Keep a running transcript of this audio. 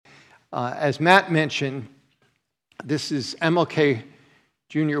As Matt mentioned, this is MLK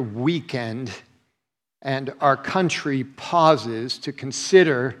Jr. weekend, and our country pauses to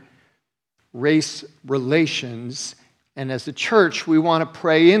consider race relations. And as a church, we want to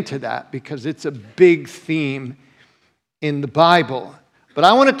pray into that because it's a big theme in the Bible. But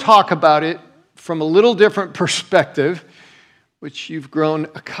I want to talk about it from a little different perspective, which you've grown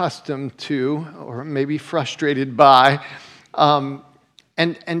accustomed to or maybe frustrated by,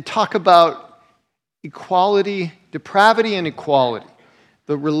 and talk about equality, depravity and equality,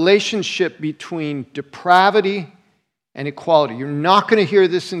 the relationship between depravity and equality. You're not going to hear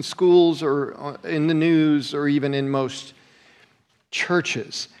this in schools or in the news or even in most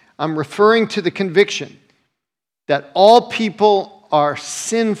churches. I'm referring to the conviction that all people are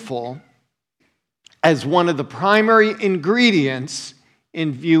sinful as one of the primary ingredients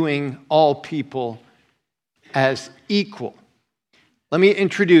in viewing all people as equal. Let me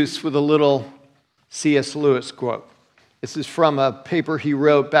introduce with a little C.S. Lewis quote. This is from a paper he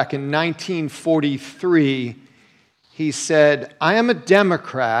wrote back in 1943. He said, "I am a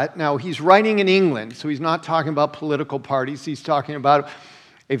Democrat." Now, he's writing in England, so he's not talking about political parties. He's talking about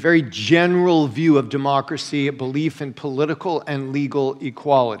a very general view of democracy, a belief in political and legal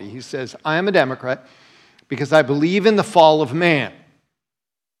equality. He says, "I am a Democrat because I believe in the fall of man."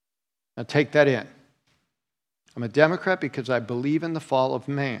 Now, take that in. I'm a Democrat because I believe in the fall of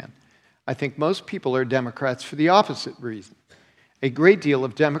man. I think most people are Democrats for the opposite reason. A great deal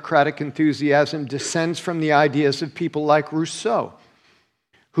of democratic enthusiasm descends from the ideas of people like Rousseau,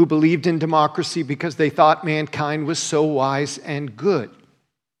 who believed in democracy because they thought mankind was so wise and good.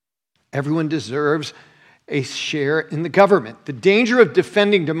 Everyone deserves a share in the government. The danger of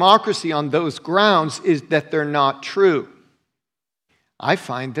defending democracy on those grounds is that they're not true. I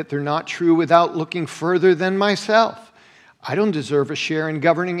find that they're not true without looking further than myself. I don't deserve a share in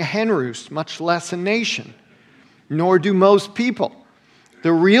governing a hen roost, much less a nation. Nor do most people.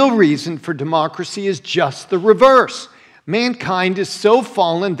 The real reason for democracy is just the reverse. Mankind is so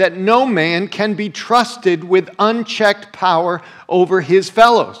fallen that no man can be trusted with unchecked power over his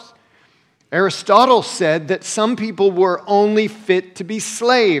fellows. Aristotle said that some people were only fit to be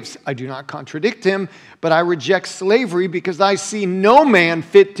slaves. I do not contradict him, but I reject slavery because I see no man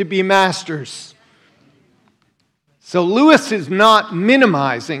fit to be masters. So Lewis is not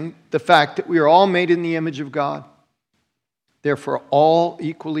minimizing the fact that we are all made in the image of God, therefore all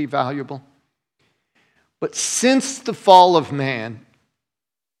equally valuable. But since the fall of man,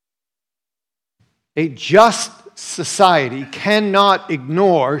 a just society cannot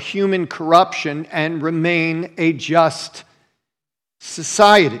ignore human corruption and remain a just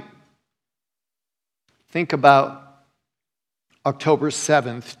society. Think about October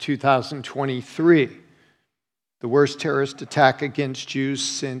 7th, 2023, the worst terrorist attack against Jews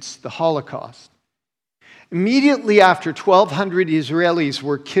since the Holocaust. Immediately after 1,200 Israelis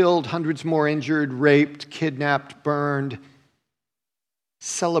were killed, hundreds more injured, raped, kidnapped, burned,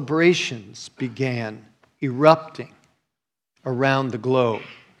 celebrations began erupting around the globe.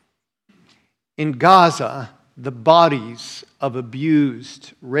 In Gaza, the bodies of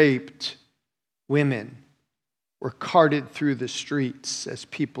abused, raped women were carted through the streets as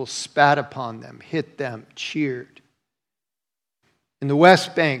people spat upon them, hit them, cheered. In the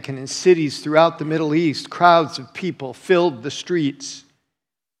West Bank and in cities throughout the Middle East, crowds of people filled the streets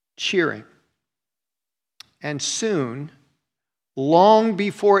cheering. And soon, long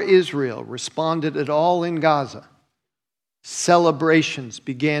before Israel responded at all in Gaza, celebrations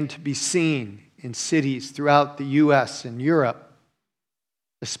began to be seen in cities throughout the U.S. and Europe,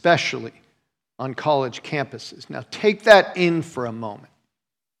 especially on college campuses. Now take that in for a moment.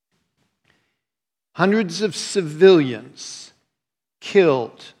 Hundreds of civilians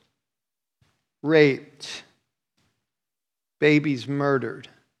killed, raped, babies murdered,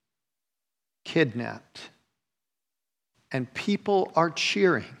 kidnapped. And people are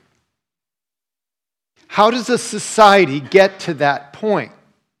cheering. How does a society get to that point?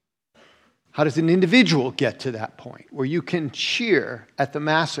 How does an individual get to that point where you can cheer at the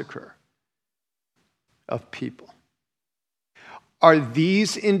massacre of people? Are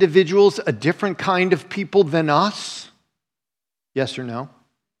these individuals a different kind of people than us? Yes or no?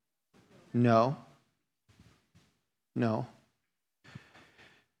 No. No.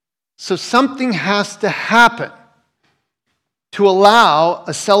 So something has to happen to allow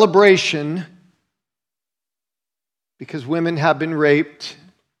a celebration because women have been raped,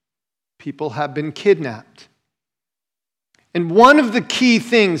 people have been kidnapped. And one of the key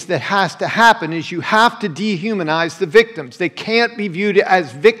things that has to happen is you have to dehumanize the victims. They can't be viewed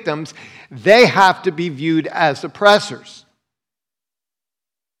as victims. They have to be viewed as oppressors.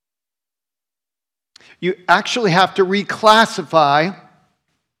 You actually have to reclassify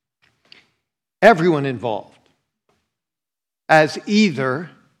everyone involved as either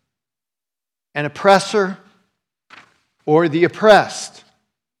an oppressor or the oppressed.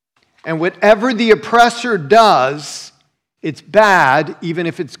 And whatever the oppressor does, it's bad, even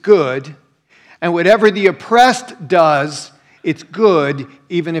if it's good. And whatever the oppressed does, it's good,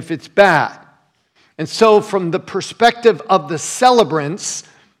 even if it's bad. And so, from the perspective of the celebrants,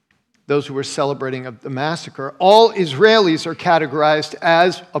 those who were celebrating the massacre, all Israelis are categorized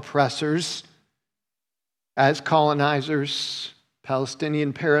as oppressors, as colonizers,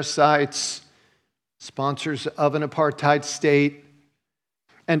 Palestinian parasites, sponsors of an apartheid state.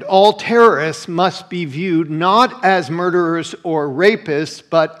 And all terrorists must be viewed not as murderers or rapists,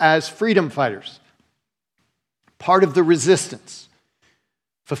 but as freedom fighters, part of the resistance,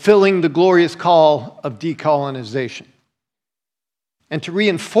 fulfilling the glorious call of decolonization. And to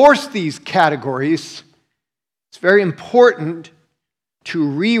reinforce these categories, it's very important to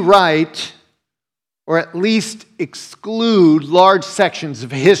rewrite or at least exclude large sections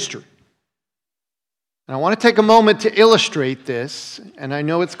of history. And I want to take a moment to illustrate this, and I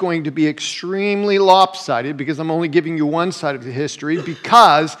know it's going to be extremely lopsided because I'm only giving you one side of the history,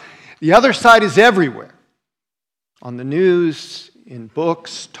 because the other side is everywhere. On the news, in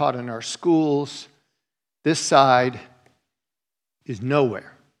books, taught in our schools, this side is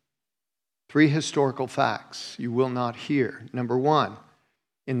nowhere. 3 historical facts you will not hear. Number 1,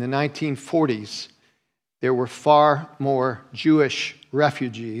 in the 1940s, there were far more Jewish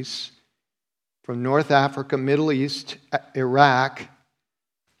refugees from North Africa, Middle East, Iraq,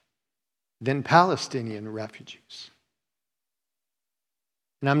 than Palestinian refugees.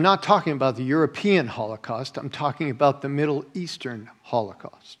 And I'm not talking about the European Holocaust, I'm talking about the Middle Eastern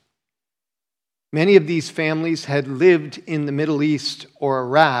Holocaust. Many of these families had lived in the Middle East or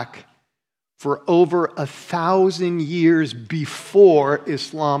Iraq for over 1,000 years before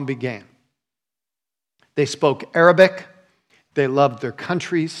Islam began. They spoke Arabic, they loved their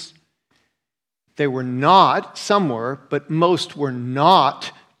countries. They were not, some were, but most were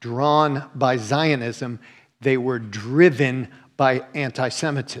not drawn by Zionism. They were driven by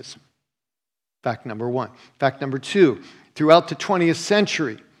anti-Semitism. Fact number 1. Fact number 2, throughout the 20th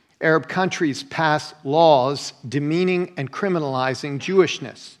century, Arab countries passed laws demeaning and criminalizing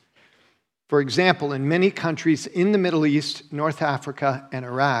Jewishness. For example, in many countries in the Middle East, North Africa, and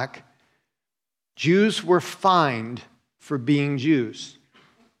Iraq, Jews were fined for being Jews,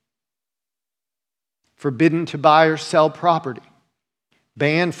 forbidden to buy or sell property,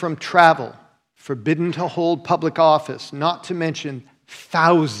 banned from travel, forbidden to hold public office, not to mention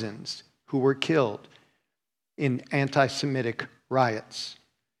thousands who were killed in anti-Semitic riots.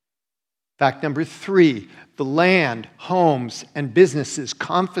 Fact number 3, the land, homes, and businesses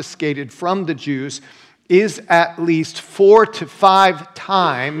confiscated from the Jews is at least 4 to 5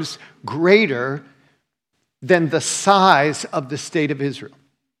 times greater than the size of the state of Israel,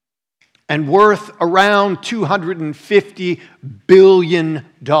 and worth around $250 billion.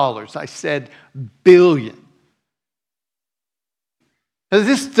 I said billion. Now,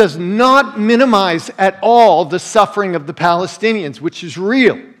 this does not minimize at all the suffering of the Palestinians, which is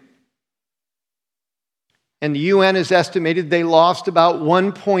real. And the UN has estimated they lost about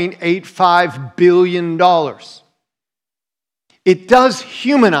 $1.85 billion. It does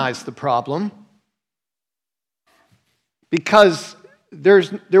humanize the problem because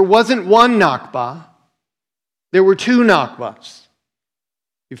there wasn't one Nakba, there were 2 Nakbas.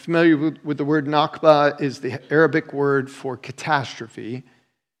 You're familiar with the word Nakba, is the Arabic word for catastrophe.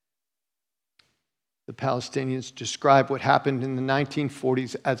 The Palestinians describe what happened in the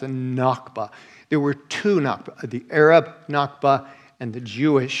 1940s as a Nakba. There were 2 Nakba, the Arab Nakba and the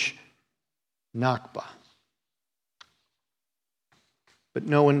Jewish Nakba. But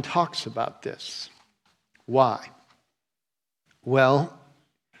no one talks about this. Why? Well,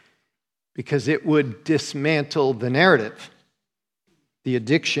 because it would dismantle the narrative, the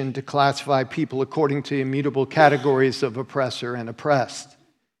addiction to classify people according to immutable categories of oppressor and oppressed.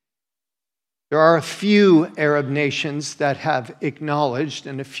 There are a few Arab nations that have acknowledged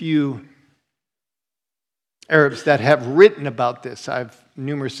and a few Arabs that have written about this. I have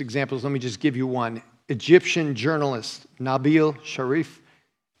numerous examples. Let me just give you one. Egyptian journalist Nabil Sharif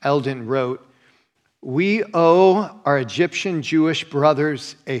Eldin wrote, "We owe our Egyptian Jewish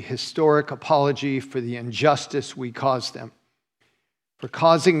brothers a historic apology for the injustice we caused them, for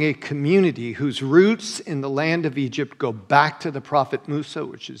causing a community whose roots in the land of Egypt go back to the prophet Musa,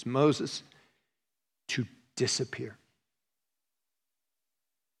 which is Moses, to disappear."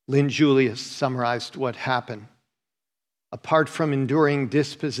 Lynn Julius summarized what happened. apart from enduring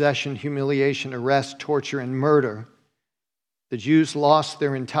dispossession, humiliation, arrest, torture, and murder, the Jews lost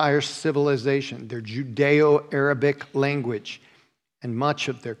their entire civilization, their Judeo-Arabic language, and much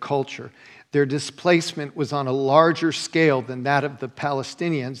of their culture. Their displacement was on a larger scale than that of the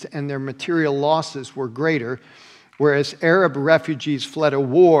Palestinians, and their material losses were greater, whereas Arab refugees fled a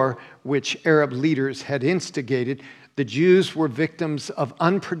war which Arab leaders had instigated. The Jews were victims of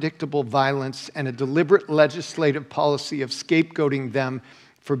unpredictable violence and a deliberate legislative policy of scapegoating them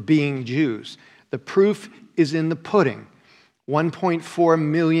for being Jews. The proof is in the pudding. 1.4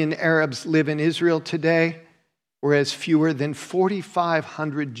 million Arabs live in Israel today, whereas fewer than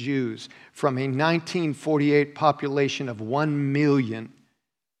 4,500 Jews from a 1948 population of 1 million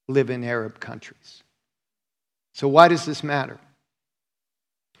live in Arab countries. So why does this matter?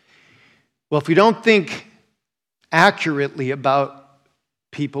 Well, if we don't think accurately about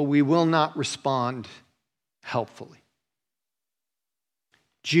people, we will not respond helpfully.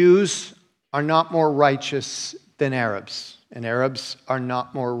 Jews are not more righteous than Arabs, and Arabs are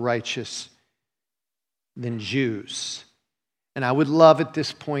not more righteous than Jews. And I would love at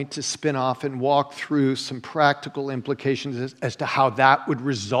this point to spin off and walk through some practical implications as to how that would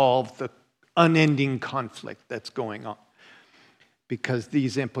resolve the unending conflict that's going on, because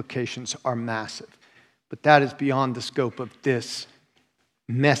these implications are massive. But that is beyond the scope of this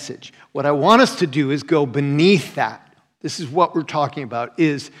message. What I want us to do is go beneath that. This is what we're talking about,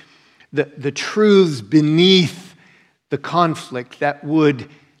 is the truths beneath the conflict that would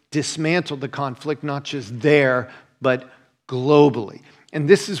dismantle the conflict, not just there, but globally. And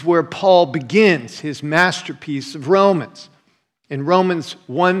this is where Paul begins his masterpiece of Romans. In Romans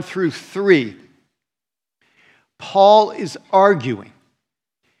 1 through 3, Paul is arguing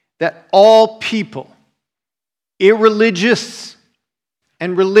that all people, irreligious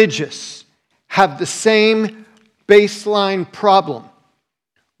and religious, have the same baseline problem.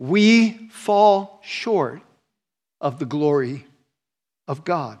 We fall short of the glory of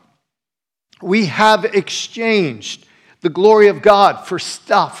God. We have exchanged the glory of God for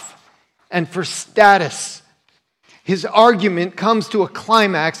stuff and for status. His argument comes to a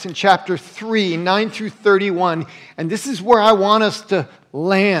climax in chapter 3, 9 through 31, and this is where I want us to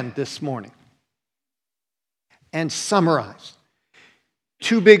land this morning and summarize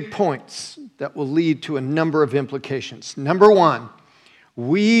 2 big points that will lead to a number of implications. Number 1,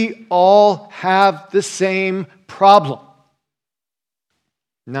 we all have the same problem.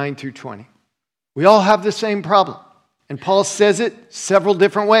 9 through 20. We all have the same problem. And Paul says it several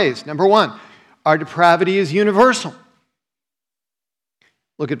different ways. Number 1, our depravity is universal.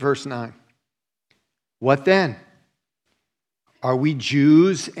 Look at verse 9. What then? Are we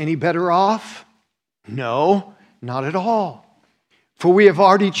Jews any better off? No, not at all. For we have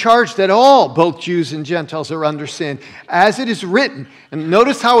already charged that all, both Jews and Gentiles, are under sin, as it is written. And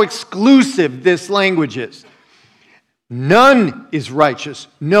notice how exclusive this language is. None is righteous,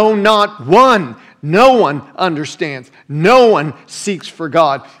 no, not one. No one understands. No one seeks for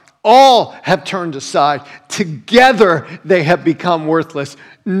God. All have turned aside. Together they have become worthless.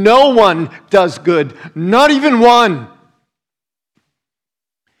 No one does good, not even one.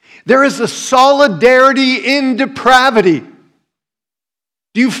 There is a solidarity in depravity.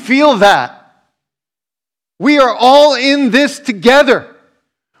 Do you feel that? We are all in this together.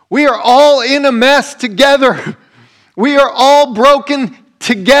 We are all in a mess together. We are all broken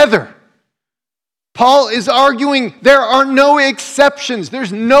together. Paul is arguing there are no exceptions.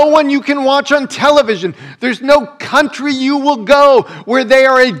 There's no one you can watch on television. There's no country you will go where they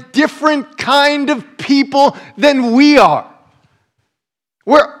are a different kind of people than we are.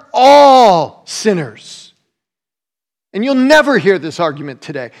 We're all sinners. And you'll never hear this argument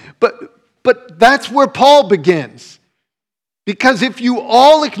today. But that's where Paul begins. Because if you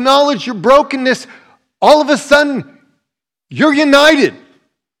all acknowledge your brokenness, all of a sudden you're united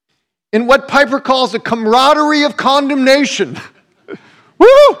in what Piper calls a camaraderie of condemnation. Woo!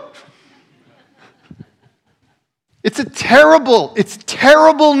 It's terrible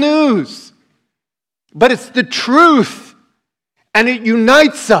news. But it's the truth. And it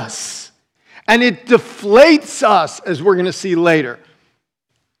unites us. And it deflates us, as we're going to see later.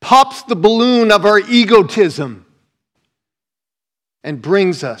 Pops the balloon of our egotism. And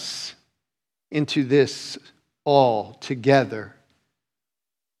brings us into this all together.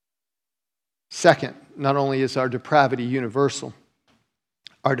 Second, not only is our depravity universal,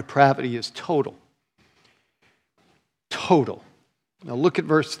 our depravity is total. Total. Now look at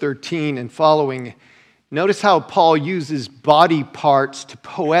verse 13 and following. Notice how Paul uses body parts to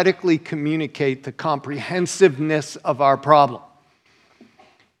poetically communicate the comprehensiveness of our problem.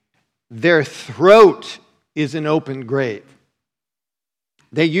 Their throat is an open grave.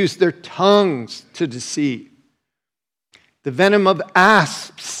 They use their tongues to deceive. The venom of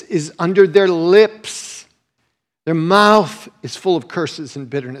asps is under their lips. Their mouth is full of curses and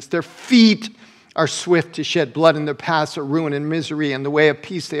bitterness. Their feet are swift to shed blood, and their paths are ruin and misery, and the way of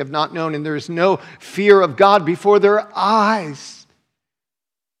peace they have not known, and there is no fear of God before their eyes.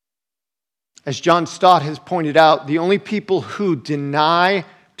 As John Stott has pointed out, the only people who deny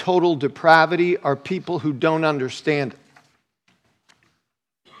total depravity are people who don't understand it.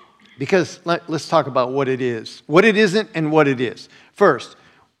 Because let's talk about what it is, what it isn't, and what it is. First,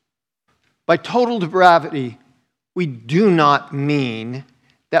 by total depravity, we do not mean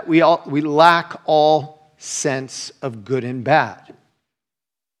that we lack all sense of good and bad.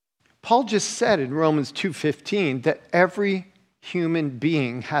 Paul just said in Romans 2:15 that every human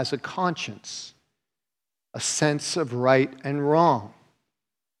being has a conscience, a sense of right and wrong.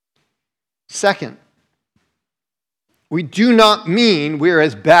 Second, we do not mean we're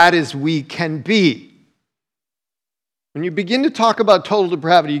as bad as we can be. When you begin to talk about total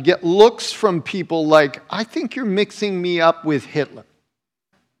depravity, you get looks from people like, I think you're mixing me up with Hitler.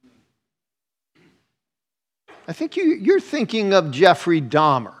 I think you're thinking of Jeffrey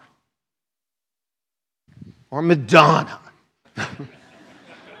Dahmer or Madonna.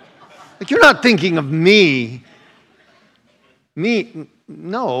 Like, you're not thinking of me. Me,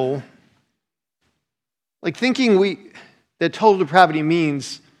 no. Like thinking that total depravity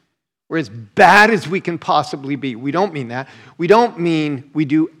means we're as bad as we can possibly be. We don't mean that. We don't mean we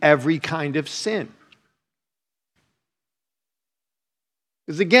do every kind of sin.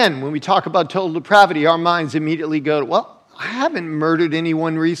 Because again, when we talk about total depravity, our minds immediately go, well, I haven't murdered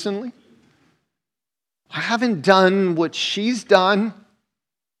anyone recently. I haven't done what she's done,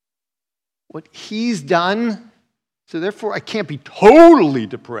 what he's done, so therefore I can't be totally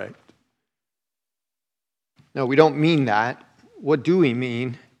depraved. No, we don't mean that. What do we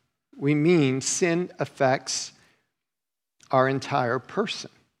mean? We mean sin affects our entire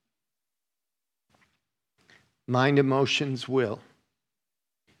person. Mind, emotions, will.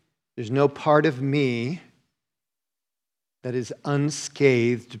 There's no part of me that is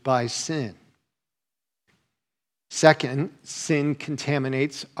unscathed by sin. Second, sin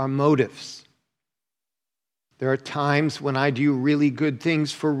contaminates our motives. There are times when I do really good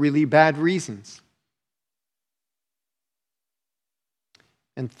things for really bad reasons.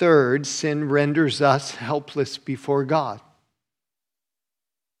 And third, sin renders us helpless before God.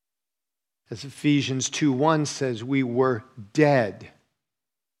 As Ephesians 2:1 says, we were dead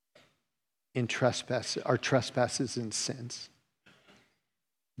in our trespasses and sins.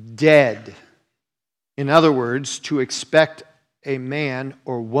 Dead. In other words, to expect a man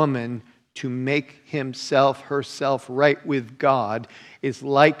or woman to make herself right with God is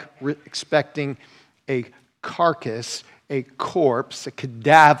like expecting a carcass, a corpse, a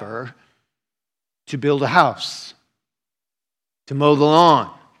cadaver, to build a house, to mow the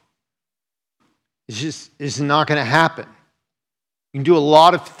lawn. It's not going to happen. You can do a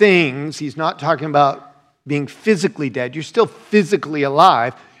lot of things. He's not talking about being physically dead. You're still physically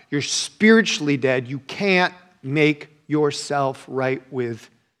alive. You're spiritually dead. You can't make yourself right with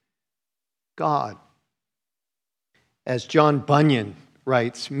God. As John Bunyan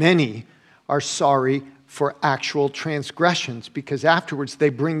writes, many are sorry for actual transgressions because afterwards they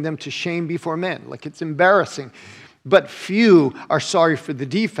bring them to shame before men. Like, it's embarrassing. But few are sorry for the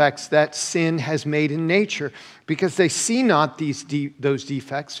defects that sin has made in nature because they see not those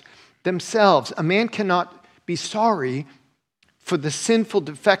defects themselves. A man cannot be sorry for the sinful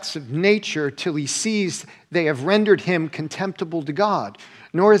defects of nature till he sees they have rendered him contemptible to God.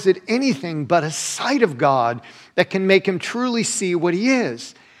 Nor is it anything but a sight of God that can make him truly see what he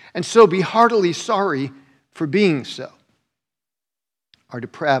is, and so be heartily sorry for being so. Our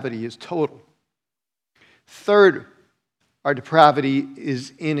depravity is total. Third, our depravity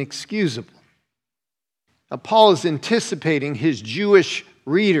is inexcusable. Now, Paul is anticipating his Jewish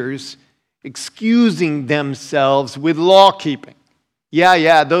readers excusing themselves with law-keeping.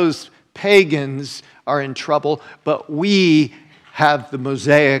 Yeah, those pagans are in trouble, but we have the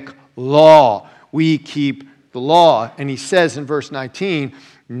Mosaic law. We keep the law. And he says in verse 19,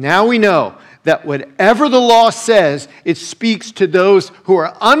 now we know that whatever the law says, it speaks to those who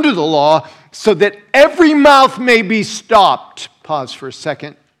are under the law, so that every mouth may be stopped. Pause for a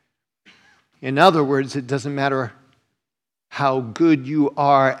second. In other words, it doesn't matter how good you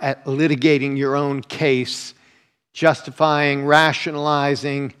are at litigating your own case, justifying,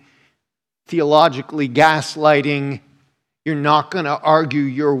 rationalizing, theologically gaslighting. You're not going to argue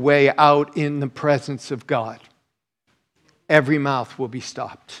your way out in the presence of God. Every mouth will be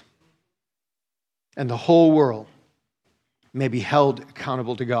stopped. and the whole world may be held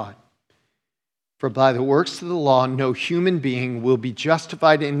accountable to God. For by the works of the law, no human being will be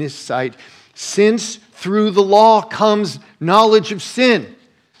justified in his sight, since through the law comes knowledge of sin.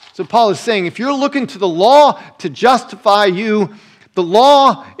 So Paul is saying, if you're looking to the law to justify you, the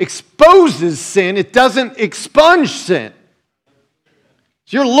law exposes sin. It doesn't expunge sin.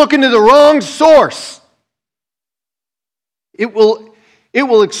 So you're looking to the wrong source. It will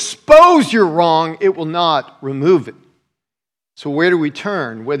expose your wrong. It will not remove it. So where do we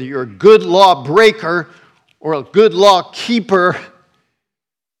turn? Whether you're a good law breaker or a good law keeper,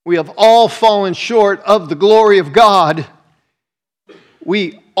 we have all fallen short of the glory of God.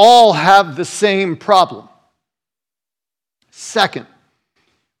 We all have the same problem. Second,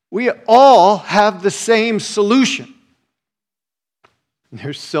 we all have the same solution. And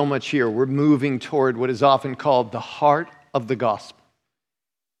there's so much here. We're moving toward what is often called the heart of the gospel.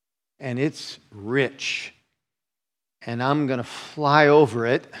 And it's rich. And I'm going to fly over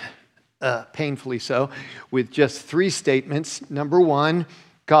it, painfully so, with just 3 statements. Number 1,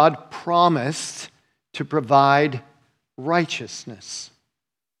 God promised to provide righteousness.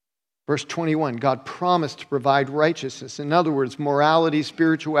 Verse 21, God promised to provide righteousness. In other words, morality,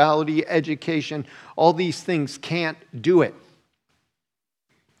 spirituality, education, all these things can't do it.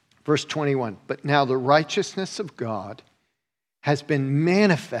 Verse 21, but now the righteousness of God has been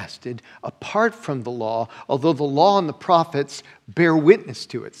manifested apart from the law, although the law and the prophets bear witness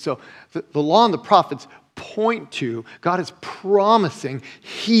to it. So the law and the prophets point to God is promising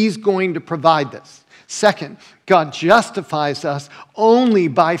He's going to provide this. Second, God justifies us only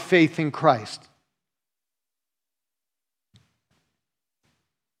by faith in Christ.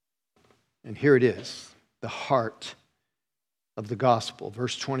 And here it is, the heart of the gospel.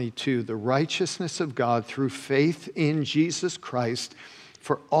 Verse 22, the righteousness of God through faith in Jesus Christ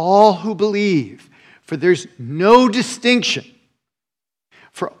for all who believe. For there's no distinction.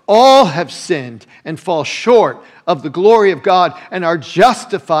 For all have sinned and fall short of the glory of God and are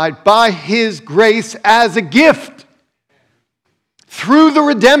justified by His grace as a gift through the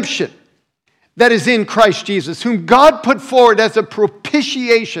redemption that is in Christ Jesus, whom God put forward as a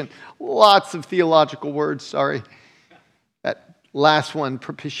propitiation. Lots of theological words, sorry. That last one,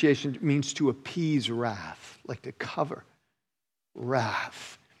 propitiation, means to appease wrath, like to cover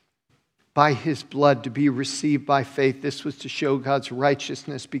wrath. By His blood to be received by faith. This was to show God's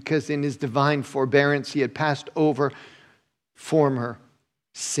righteousness, because in His divine forbearance He had passed over former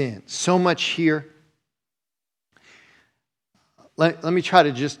sin. So much here. Let me try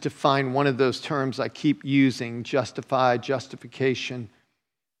to just define one of those terms I keep using: justified, justification.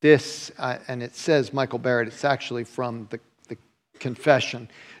 This, and it says Michael Barrett, it's actually from the Confession.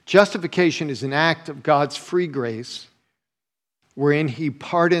 Justification is an act of God's free grace wherein He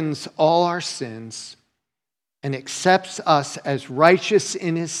pardons all our sins and accepts us as righteous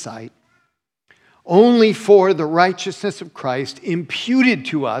in His sight, only for the righteousness of Christ imputed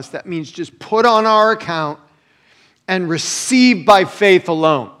to us, that means just put on our account, and received by faith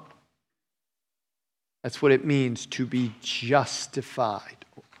alone. That's what it means to be justified.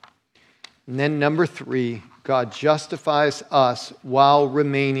 And then number 3, God justifies us while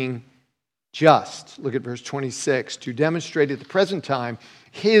remaining just. Look at verse 26. To demonstrate at the present time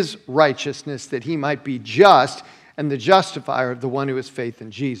His righteousness, that He might be just and the justifier of the one who has faith in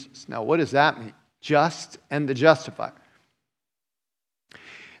Jesus. Now, what does that mean? Just and the justifier.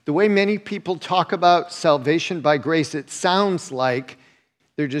 The way many people talk about salvation by grace, it sounds like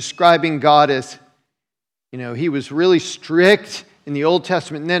they're describing God as, He was really strict in the Old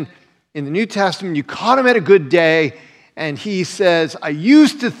Testament, and then in the New Testament, you caught Him at a good day, and He says, I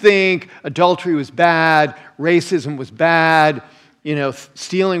used to think adultery was bad, racism was bad,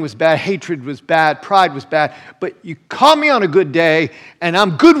 stealing was bad, hatred was bad, pride was bad, but you caught me on a good day, and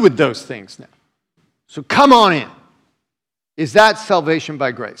I'm good with those things now. So come on in. Is that salvation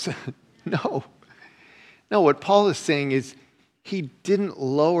by grace? No. No, what Paul is saying is He didn't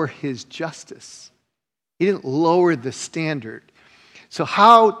lower His justice. He didn't lower the standard. So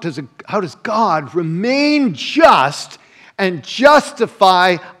how does God remain just and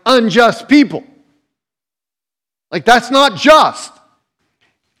justify unjust people? Like, that's not just.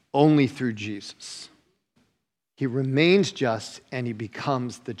 Only through Jesus. He remains just, and He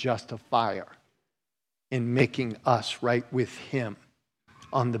becomes the justifier in making us right with Him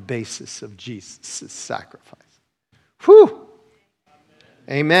on the basis of Jesus' sacrifice. Whew!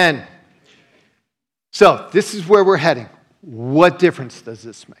 Amen. So, this is where we're heading. What difference does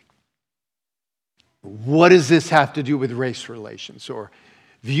this make? What does this have to do with race relations or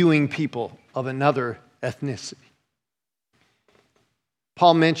viewing people of another ethnicity?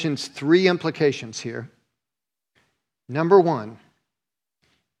 Paul mentions three implications here. Number one,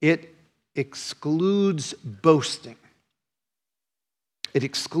 it excludes boasting. It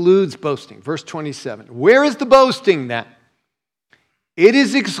excludes boasting. Verse 27. Where is the boasting then? It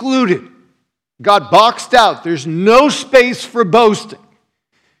is excluded. God boxed out. There's no space for boasting.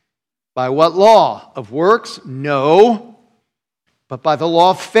 By what law? Of works? No. But by the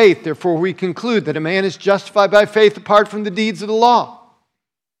law of faith. Therefore we conclude that a man is justified by faith apart from the deeds of the law.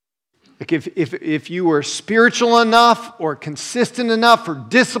 Like if you were spiritual enough or consistent enough or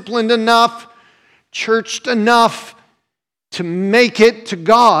disciplined enough, churched enough to make it to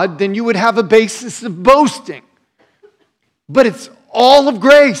God, then you would have a basis of boasting. But it's all of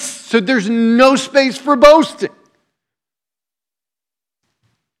grace, so there's no space for boasting.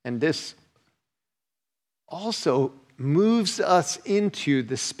 And this also moves us into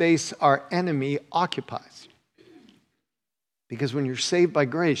the space our enemy occupies. Because when you're saved by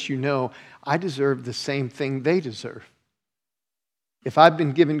grace, you know, I deserve the same thing they deserve. If I've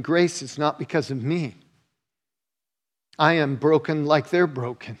been given grace, it's not because of me. I am broken like they're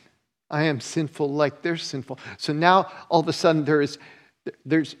broken. I am sinful like they're sinful. So now, all of a sudden,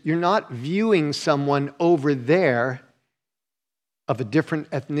 you're not viewing someone over there of a different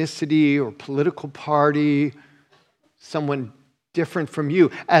ethnicity or political party, someone different from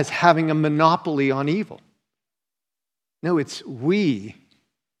you, as having a monopoly on evil. No, it's we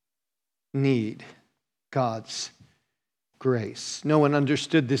need God's grace. No one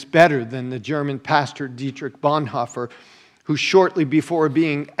understood this better than the German pastor Dietrich Bonhoeffer, who shortly before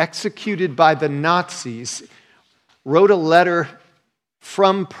being executed by the Nazis wrote a letter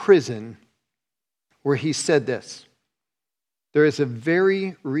from prison where he said this: there is a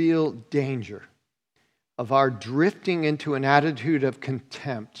very real danger of our drifting into an attitude of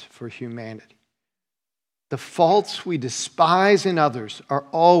contempt for humanity. The faults we despise in others are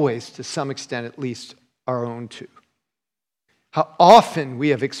always, to some extent at least, our own too. How often we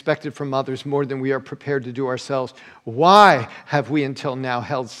have expected from others more than we are prepared to do ourselves. Why have we until now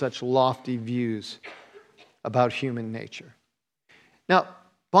held such lofty views about human nature? Now,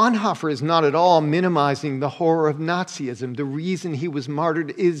 Bonhoeffer is not at all minimizing the horror of Nazism. The reason he was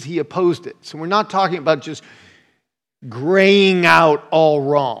martyred is he opposed it. So we're not talking about just graying out all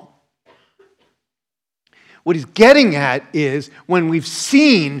wrong. What he's getting at is when we've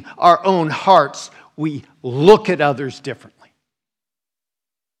seen our own hearts, we look at others differently.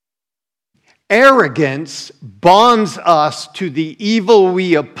 Arrogance bonds us to the evil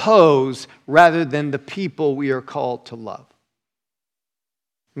we oppose rather than the people we are called to love.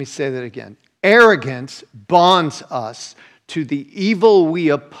 Let me say that again. Arrogance bonds us to the evil we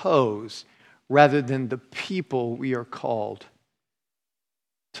oppose rather than the people we are called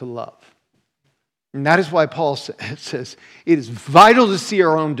to love. And that is why Paul says it is vital to see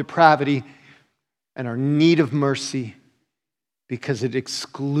our own depravity and our need of mercy, because it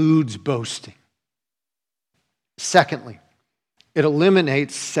excludes boasting. Secondly, it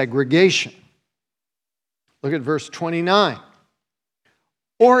eliminates segregation. Look at verse 29.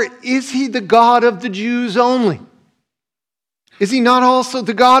 Or is he the God of the Jews only? Is he not also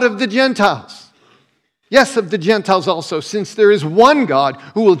the God of the Gentiles? Yes, of the Gentiles also, since there is one God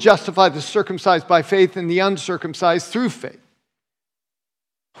who will justify the circumcised by faith and the uncircumcised through faith.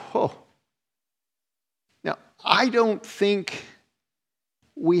 Oh. Now, I don't think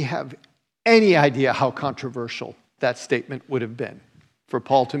we have any idea how controversial that statement would have been for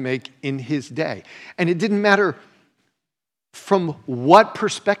Paul to make in his day. And it didn't matter from what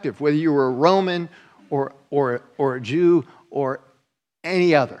perspective, whether you were a Roman or a Jew or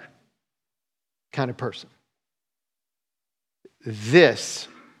any other kind of person. This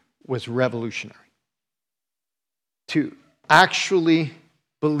was revolutionary. To actually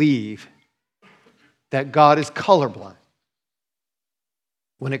believe that God is colorblind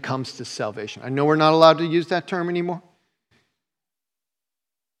when it comes to salvation. I know we're not allowed to use that term anymore.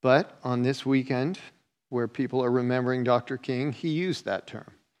 But on this weekend, where people are remembering Dr. King, he used that term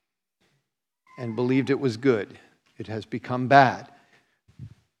and believed it was good. It has become bad.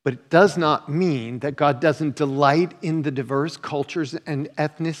 But it does not mean that God doesn't delight in the diverse cultures and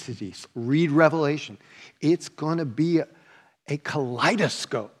ethnicities. Read Revelation. It's going to be a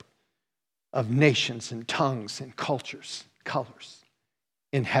kaleidoscope of nations and tongues and cultures, colors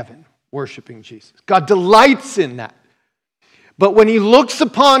in heaven, worshiping Jesus. God delights in that. But when he looks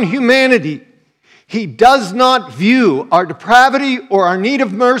upon humanity, he does not view our depravity or our need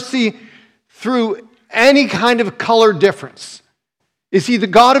of mercy through any kind of color difference. Is he the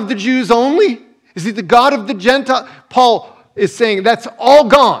God of the Jews only? Is he the God of the Gentiles? Paul is saying that's all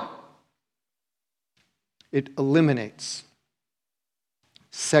gone. It eliminates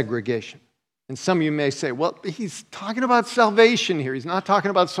segregation. And some of you may say, well, he's talking about salvation here. He's not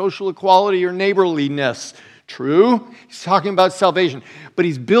talking about social equality or neighborliness. True, he's talking about salvation. But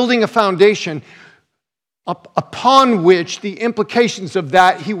he's building a foundation upon which the implications of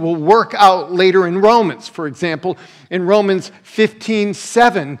that he will work out later in Romans. For example, in Romans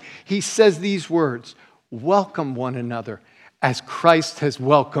 15:7, he says these words, welcome one another as Christ has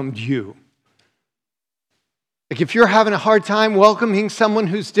welcomed you. Like if you're having a hard time welcoming someone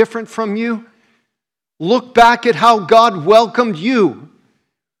who's different from you, look back at how God welcomed you.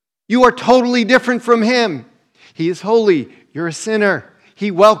 You are totally different from him. He is holy. You're a sinner. He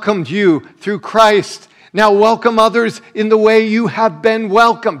welcomed you through Christ. Now welcome others in the way you have been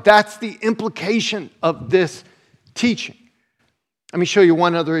welcomed. That's the implication of this teaching. Let me show you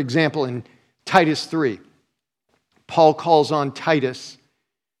one other example in Titus 3. Paul calls on Titus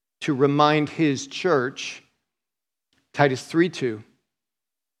to remind his church, Titus 3:2,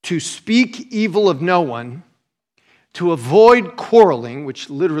 to speak evil of no one, to avoid quarreling, which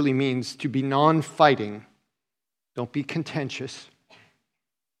literally means to be non-fighting. Don't be contentious.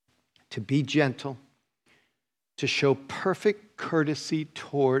 To be gentle. To show perfect courtesy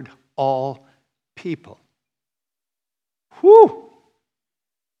toward all people. Whew!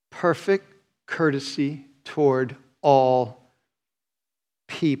 Perfect courtesy toward all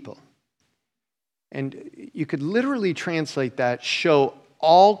people. And you could literally translate that, show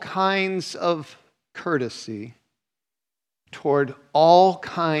all kinds of courtesy toward all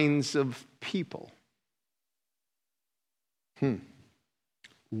kinds of people.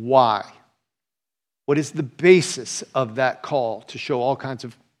 Why? What is the basis of that call to show all kinds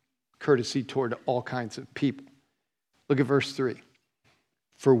of courtesy toward all kinds of people? Look at verse 3.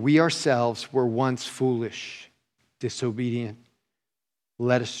 For we ourselves were once foolish, disobedient,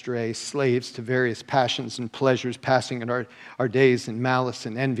 led astray, slaves to various passions and pleasures, passing in our days in malice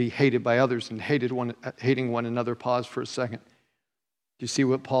and envy, hated by others and hating one another. Pause for a second. Do you see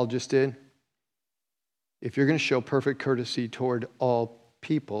what Paul just did? If you're going to show perfect courtesy toward all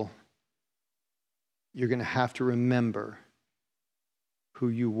people, you're going to have to remember who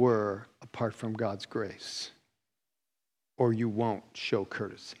you were apart from God's grace, or you won't show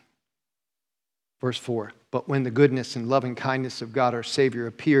courtesy. Verse 4, but when the goodness and loving kindness of God our Savior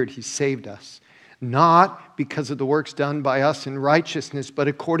appeared, he saved us, not because of the works done by us in righteousness, but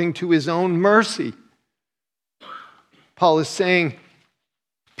according to his own mercy. Paul is saying,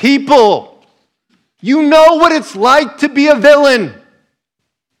 people, you know what it's like to be a villain.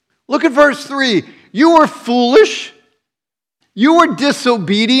 Look at verse 3. You were foolish. You were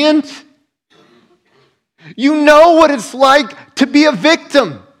disobedient. You know what it's like to be a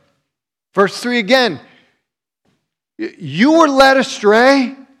victim. Verse 3 again. You were led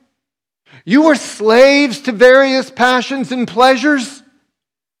astray. You were slaves to various passions and pleasures.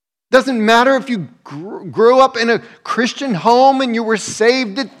 Doesn't matter if you grew up in a Christian home and you were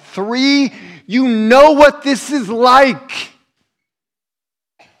saved at 3. You know what this is like.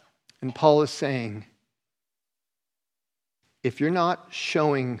 And Paul is saying, if you're not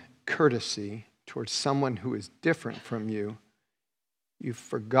showing courtesy towards someone who is different from you, you've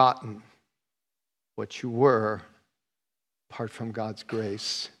forgotten what you were apart from God's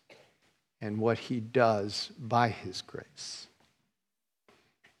grace and what he does by his grace.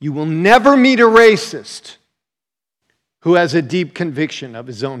 You will never meet a racist who has a deep conviction of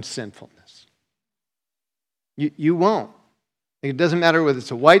his own sinfulness. You won't. It doesn't matter whether it's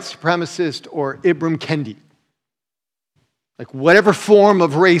a white supremacist or Ibram Kendi. Like whatever form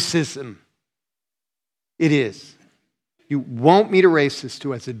of racism it is. You won't meet a racist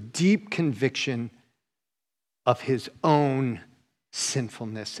who has a deep conviction of his own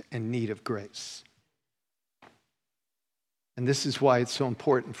sinfulness and need of grace. And this is why it's so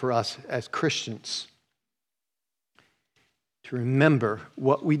important for us as Christians to remember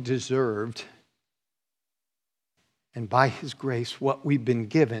what we deserved and by his grace what we've been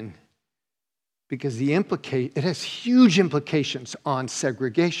given, because it has huge implications on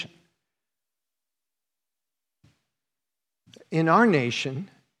segregation. In our nation,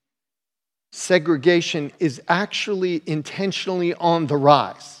 segregation is actually intentionally on the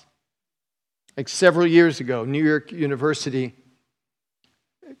rise. Like several years ago, New York University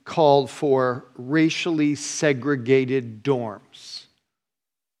called for racially segregated dorms.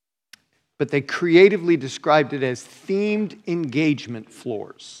 But they creatively described it as themed engagement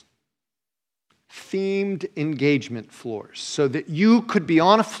floors. Themed engagement floors. So that you could be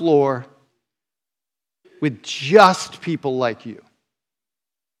on a floor with just people like you.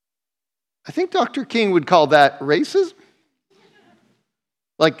 I think Dr. King would call that racism.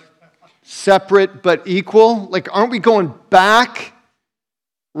 Like separate but equal. Like, aren't we going back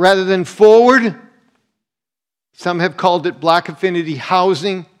rather than forward. Some have called it black affinity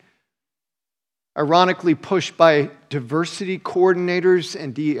housing, ironically pushed by diversity coordinators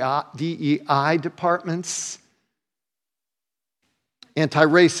and DEI departments.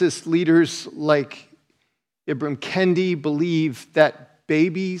 Anti-racist leaders like Ibram Kendi believe that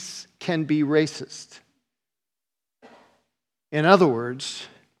babies can be racist. In other words,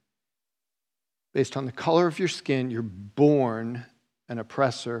 based on the color of your skin, you're born an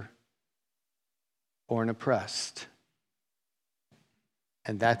oppressor or an oppressed.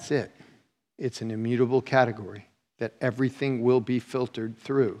 And that's it. It's an immutable category that everything will be filtered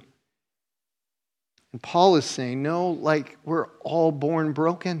through. And Paul is saying, no, like we're all born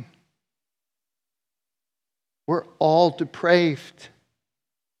broken. We're all depraved.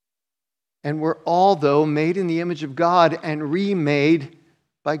 And we're all, though, made in the image of God and remade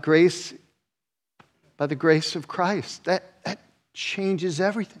by grace, by the grace of Christ. That changes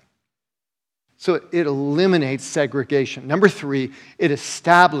everything. So it eliminates segregation. Number 3, it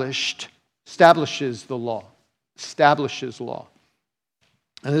establishes the law. Establishes law.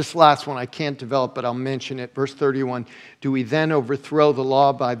 And this last one I can't develop, but I'll mention it. Verse 31, do we then overthrow the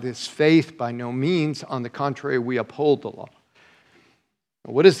law by this faith? By no means. On the contrary, we uphold the law.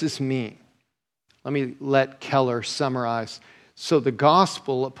 What does this mean? Let me let Keller summarize. So the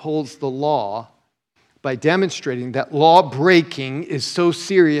gospel upholds the law by demonstrating that law breaking is so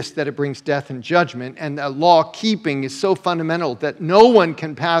serious that it brings death and judgment, and that law keeping is so fundamental that no one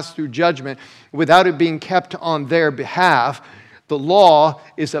can pass through judgment without it being kept on their behalf. The law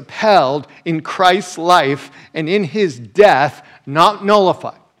is upheld in Christ's life and in his death, not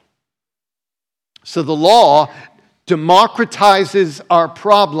nullified. So the law democratizes our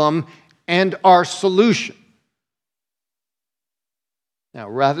problem and our solution. Now,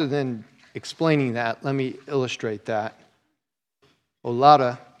 rather than explaining that, let me illustrate that.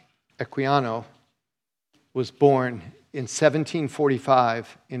 Olaudah Equiano was born in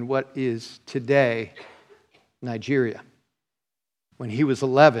 1745 in what is today Nigeria. When he was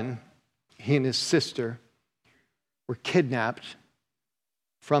 11, he and his sister were kidnapped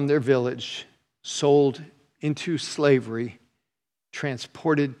from their village, sold into slavery,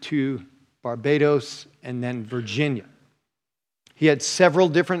 transported to Barbados and then Virginia. He had several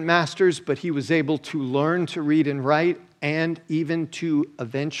different masters, but he was able to learn to read and write and even to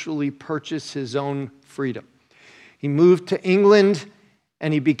eventually purchase his own freedom. He moved to England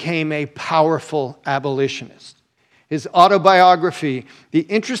and he became a powerful abolitionist. His autobiography, The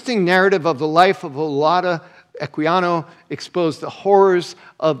Interesting Narrative of the Life of Olaudah Equiano, exposed the horrors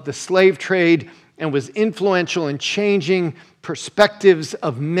of the slave trade and was influential in changing perspectives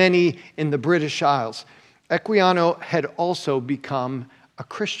of many in the British Isles. Equiano had also become a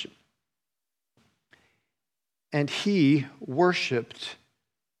Christian. And he worshiped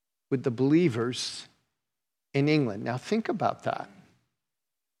with the believers in England. Now think about that.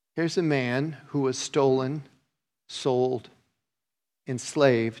 Here's a man who was stolen, sold,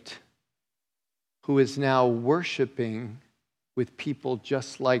 enslaved, who is now worshiping with people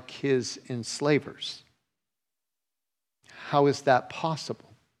just like his enslavers. How is that possible?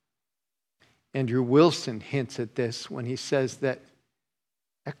 Andrew Wilson hints at this when he says that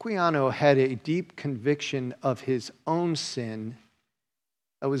Equiano had a deep conviction of his own sin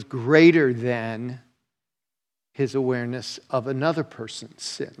that was greater than his awareness of another person's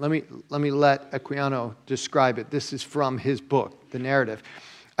sin. Let me let Equiano describe it. This is from his book, The Narrative.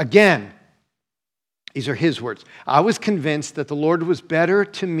 Again, these are his words. I was convinced that the Lord was better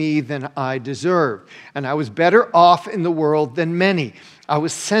to me than I deserved, and I was better off in the world than many. I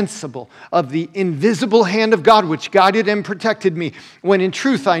was sensible of the invisible hand of God which guided and protected me, when in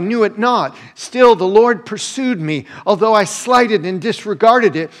truth I knew it not. Still the Lord pursued me, although I slighted and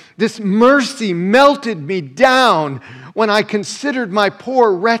disregarded it. This mercy melted me down. When I considered my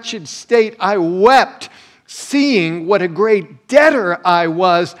poor, wretched state, I wept, seeing what a great debtor I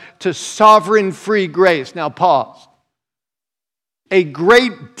was to sovereign free grace. Now pause. A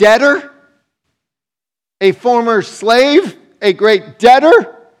great debtor? A former slave? A great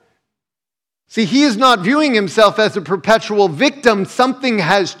debtor? See, he is not viewing himself as a perpetual victim. Something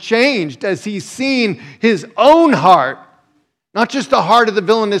has changed as he's seen his own heart, not just the heart of the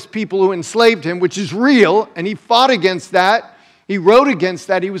villainous people who enslaved him, which is real, and he fought against that. He wrote against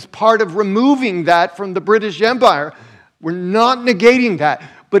that. He was part of removing that from the British Empire. We're not negating that.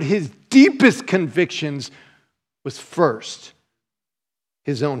 But his deepest convictions was first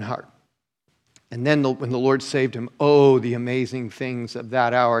his own heart. And then when the Lord saved him, oh, the amazing things of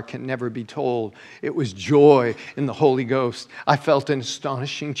that hour can never be told. It was joy in the Holy Ghost. I felt an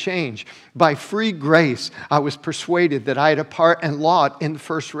astonishing change. By free grace, I was persuaded that I had a part and lot in the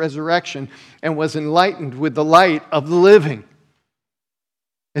first resurrection and was enlightened with the light of the living.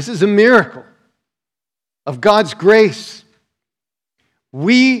 This is a miracle of God's grace.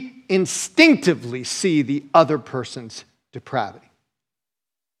 We instinctively see the other person's depravity.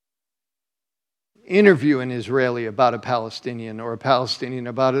 Interview an Israeli about a Palestinian or a Palestinian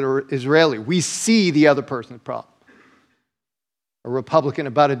about an Israeli. We see the other person's problem. A Republican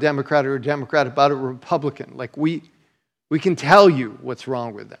about a Democrat or a Democrat about a Republican. Like we can tell you what's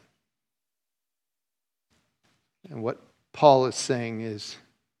wrong with them. And what Paul is saying is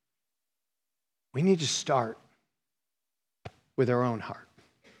we need to start with our own heart.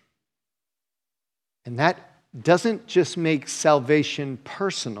 And that doesn't just make salvation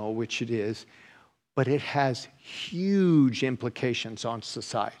personal, which it is, but it has huge implications on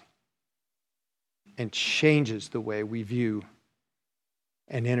society and changes the way we view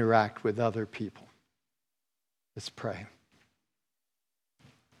and interact with other people. Let's pray.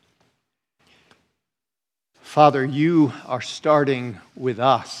 Father, you are starting with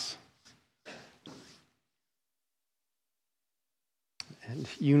us. And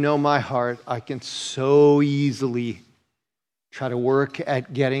you know my heart. I can so easily try to work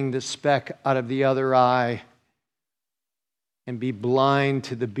at getting the speck out of the other eye and be blind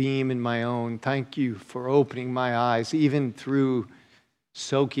to the beam in my own. Thank you for opening my eyes, even through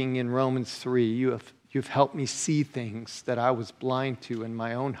soaking in Romans 3. You've helped me see things that I was blind to in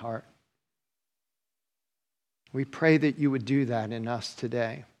my own heart. We pray that you would do that in us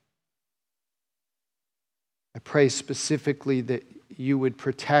today. I pray specifically that you would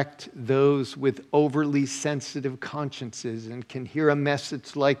protect those with overly sensitive consciences and can hear a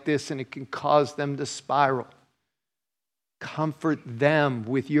message like this and it can cause them to spiral. Comfort them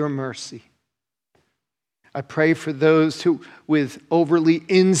with your mercy. I pray for those who with overly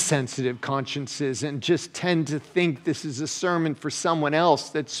insensitive consciences and just tend to think this is a sermon for someone else,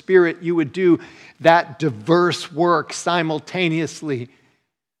 that Spirit, you would do that diverse work simultaneously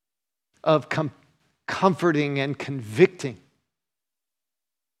of comforting and convicting.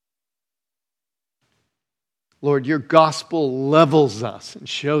 Lord, your gospel levels us and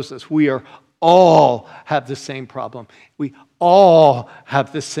shows us we are all have the same problem. We all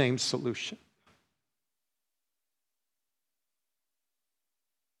have the same solution.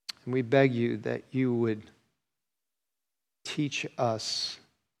 And we beg you that you would teach us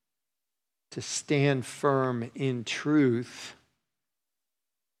to stand firm in truth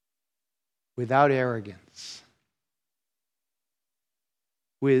without arrogance,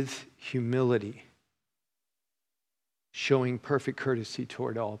 with humility, showing perfect courtesy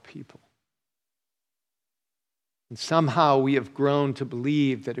toward all people. And somehow we have grown to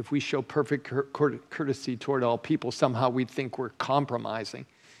believe that if we show perfect courtesy toward all people, somehow we think we're compromising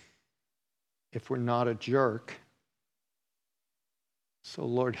if we're not a jerk. So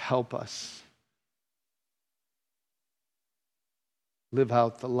Lord, help us live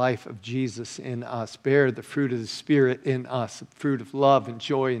out the life of Jesus in us, bear the fruit of the Spirit in us, the fruit of love and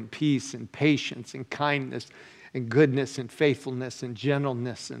joy and peace and patience and kindness and goodness and faithfulness and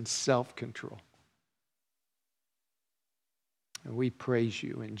gentleness and self-control. And we praise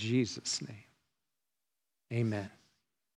you in Jesus' name. Amen.